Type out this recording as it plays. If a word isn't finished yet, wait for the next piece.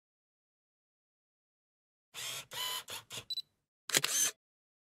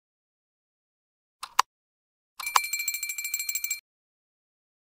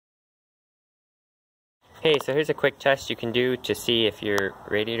Hey, so here's a quick test you can do to see if your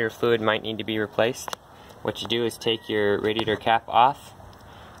radiator fluid might need to be replaced. What you do is take your radiator cap off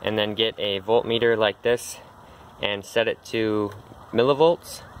and then get a voltmeter like this and set it to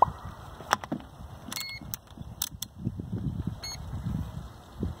millivolts.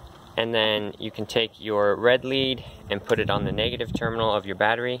 And then you can take your red lead and put it on the negative terminal of your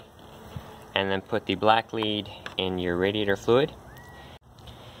battery, and then put the black lead in your radiator fluid.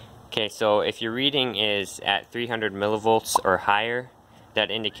 Okay, so if your reading is at 300 millivolts or higher,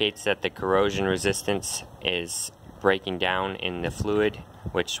 that indicates that the corrosion resistance is breaking down in the fluid,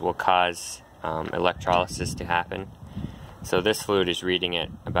 which will cause electrolysis to happen. So this fluid is reading at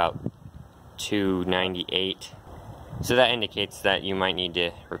about 298. So that indicates that you might need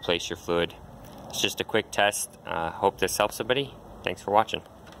to replace your fluid. It's just a quick test. Hope this helps somebody. Thanks for watching.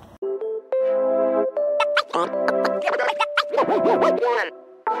 One.